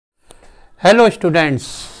Hello students,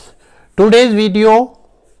 today's video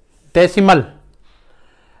decimal.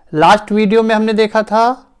 Last video में हमने देखा था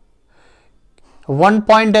 1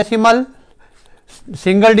 point decimal,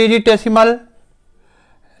 single digit decimal.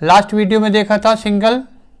 Last video में देखा था single,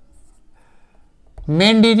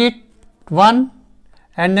 main digit 1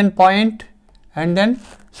 and then point and then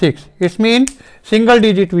 6. It's mean single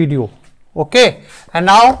digit video. Okay, and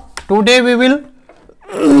now today we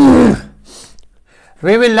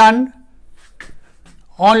will learn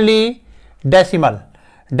only decimal.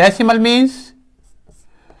 Decimal means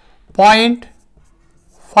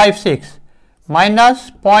 0.56 minus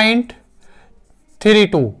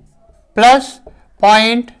 0.32 plus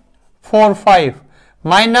 0.45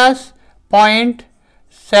 minus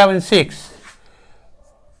 0.76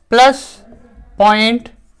 plus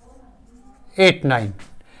 0.89.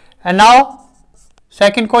 And now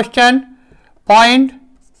second question,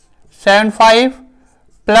 0.75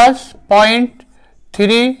 plus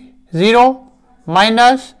 0.30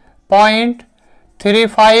 minus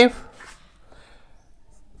 0.35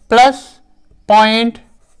 plus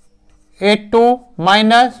 0.82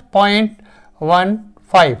 minus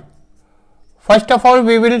 0.15. First of all,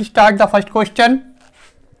 we will start the first question.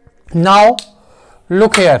 Now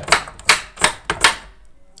look here.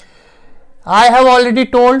 I have already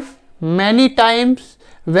told many times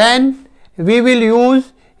when we will use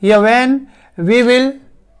when we will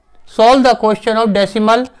solve the question of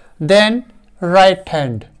decimal, then right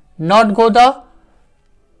hand, not go the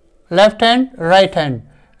left hand, right hand.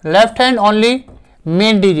 Left hand only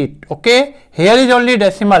main digit. Okay, here is only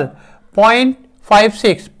decimal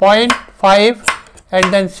 0.56, 0.5 and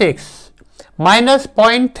then 6 minus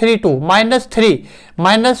 0.32 minus 3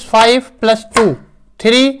 minus 5 plus 2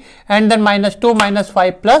 3 and then minus 2 minus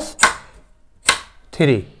 5 plus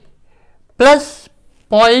 3 plus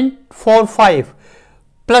 0.45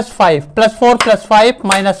 plus 5 plus 4 plus 5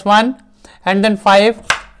 minus 1 and then 5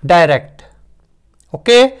 direct.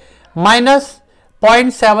 Okay, minus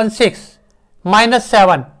 0.76 minus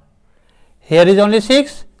 7. Here is only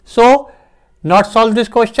 6, so not solve this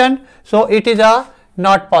question, so it is a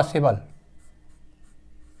not possible.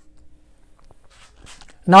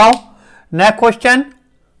 Now next question,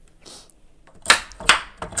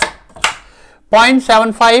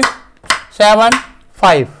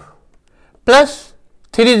 0.7575 plus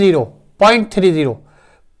 30, 0.30,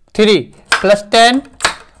 3 plus 10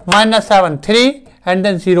 minus 7, 3 and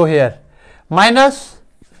then 0 here, minus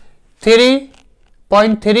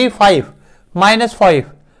 3.35 minus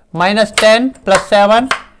 5 minus 10 plus 7,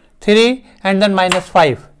 3 and then minus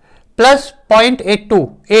 5 plus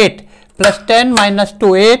 0.82, 8 plus 10 minus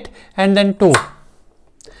 2, 8 and then 2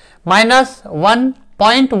 minus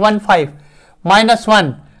 1.15 minus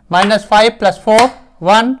 1 minus 5 plus 4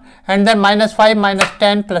 1 and then minus 5 minus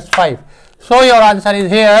 10 plus 5. So your answer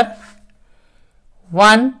is here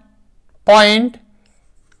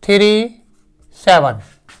 1.37.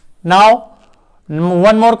 Now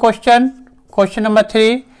one more question, question number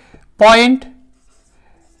 3,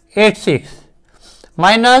 0.86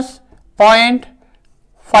 minus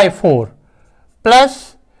 0.54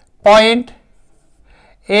 plus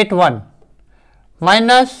 0.81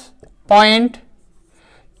 minus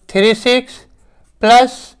 0.36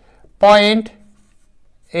 plus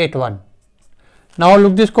 0.81. Now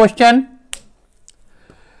look this question,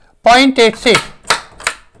 0.86,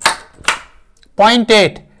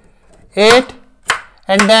 0.8, 8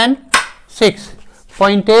 and then 6,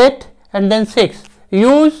 0.8 and then 6.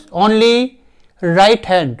 Use only right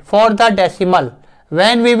hand for the decimal.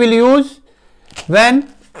 When we will use, when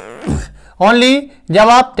only जब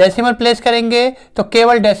आप decimal place करेंगे तो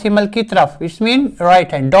केवल decimal की तरफ, it's mean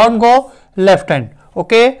right hand, don't go left hand.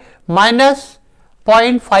 Okay, minus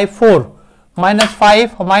 0.54 minus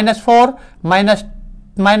 5 minus 4 minus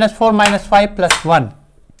 4 minus 5 plus 1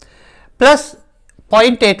 plus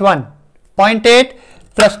 0.81, 0.8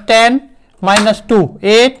 plus 10 minus 2,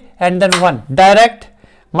 8 and then 1 direct,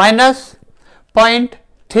 minus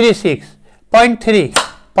 0.36,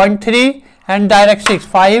 0.3 and direct 6,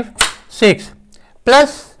 5 6 plus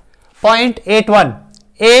 0.81,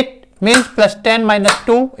 8 means plus 10 minus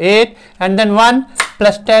 2, 8 and then 1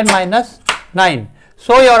 plus 10 minus 9.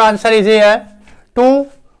 So your answer is here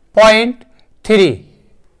 2.30.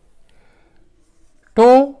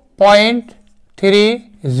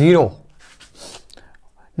 2.30.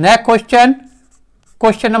 Next question,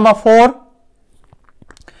 question number 4,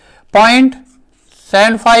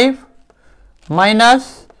 0.75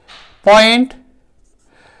 minus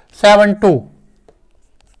 0.72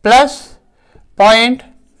 plus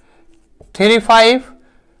 0.35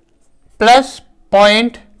 plus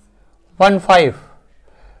 0.15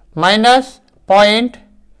 minus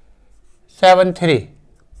 0.73.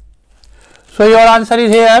 So your answer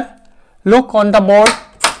is here. Look on the board.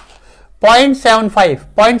 0.75.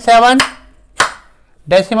 0.7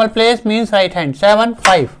 decimal place means right hand.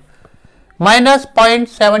 75 minus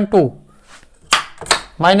 0.72.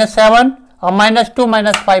 Minus 7 or minus 2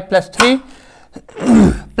 minus 5 plus 3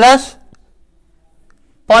 plus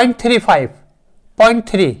 0.35.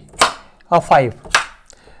 0.3 or 5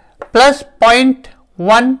 plus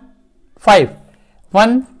 0.15.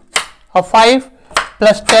 1 or 5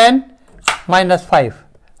 plus 10 minus 5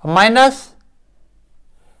 minus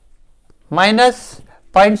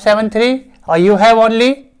 0.73 or you have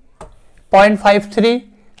only 0.53.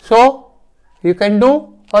 So you can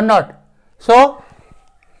do or not. So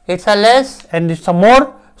it's a less and it's a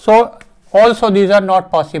more. So also these are not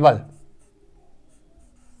possible.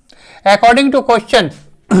 According to question,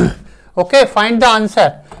 okay, find the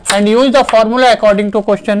answer and use the formula according to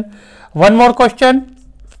question. One more question.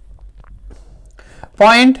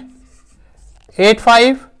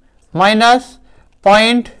 0.85 minus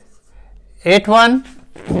 0.81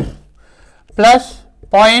 plus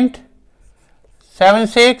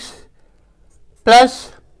 0.76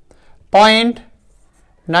 plus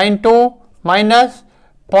 0.92 minus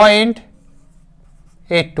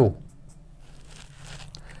 0.82.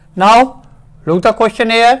 Now look the question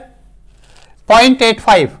here.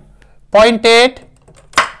 0.85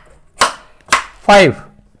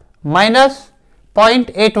 0.85 minus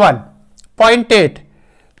 0.81 0.8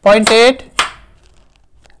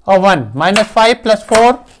 or 1 minus 5 plus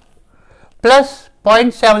 4 plus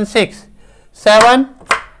 0.76 7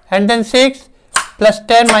 and then 6 plus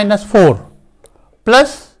 10 minus 4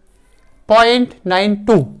 plus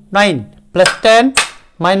 0.92 9 plus 10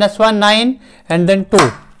 minus 1 9 and then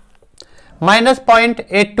 2 minus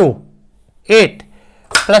 0.82 8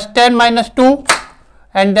 plus 10 minus 2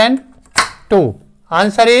 and then 2.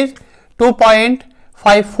 Answer is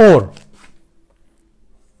 2.54.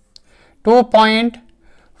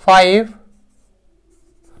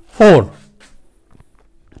 2.54.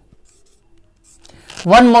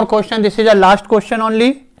 One more question. This is a last question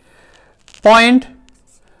only.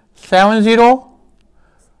 0.70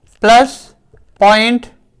 plus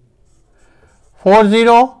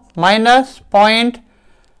 0.40 minus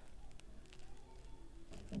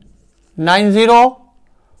 0.90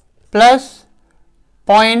 plus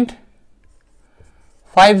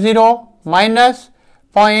 0.50 minus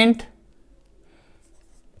 0.30.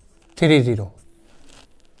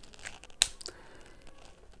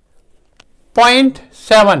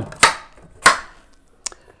 0.7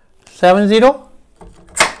 70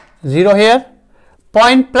 0 here,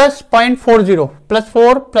 point plus 0.40 plus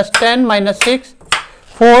 4 plus 10 minus 6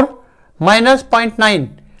 4 minus 0.9.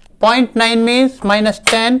 0.9 means minus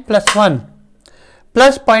 10 plus 1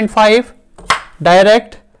 plus 0.5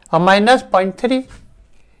 direct or minus 0.3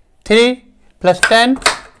 3 plus 10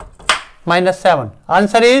 minus 7.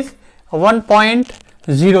 Answer is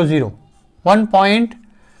 1.00.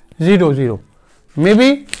 1.00.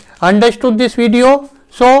 Maybe understood this video.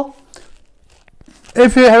 So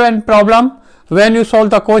if you have any problem when you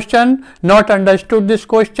solve the question, not understood this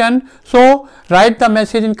question, so write the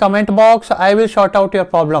message in comment box. I will sort out your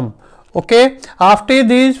problem. Okay, after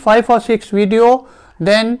these 5 or 6 video,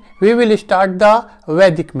 then we will start the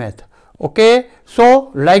Vedic math. Okay,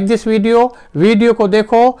 so like this video को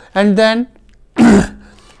देखो and then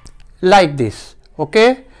like this.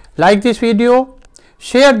 Okay, like this video,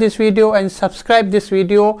 share this video and subscribe this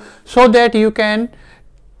video so that you can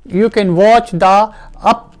watch the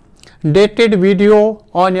updated video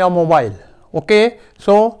on your mobile. Okay,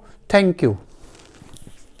 so thank you.